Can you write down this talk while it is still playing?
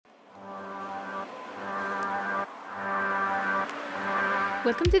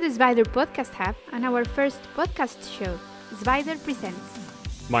Welcome to the SBIDER podcast hub and our first podcast show, SBIDER Presents.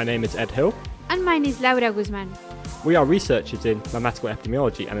 My name is Ed Hill. And mine is Laura Guzman. We are researchers in mathematical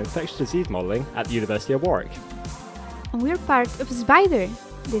epidemiology and infectious disease modelling at the University of Warwick. And we're part of SBIDER,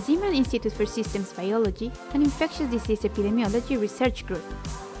 the Zeeman Institute for Systems Biology and Infectious Disease Epidemiology research group.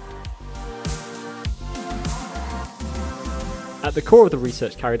 At the core of the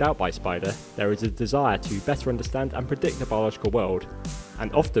research carried out by SBIDER, there is a desire to better understand and predict the biological world,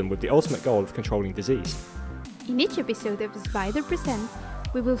 and often with the ultimate goal of controlling disease. In each episode of SBIDER Presents,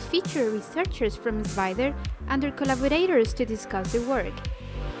 we will feature researchers from SBIDER and their collaborators to discuss their work.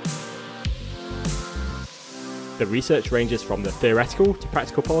 The research ranges from the theoretical to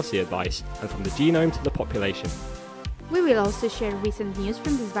practical policy advice, and from the genome to the population. We will also share recent news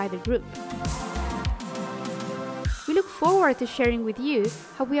from the SBIDER group. We look forward to sharing with you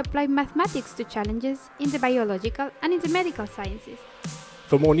how we apply mathematics to challenges in the biological and in the medical sciences.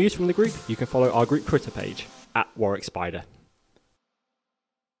 For more news from the group, you can follow our group Twitter page, @WarwickSBIDER.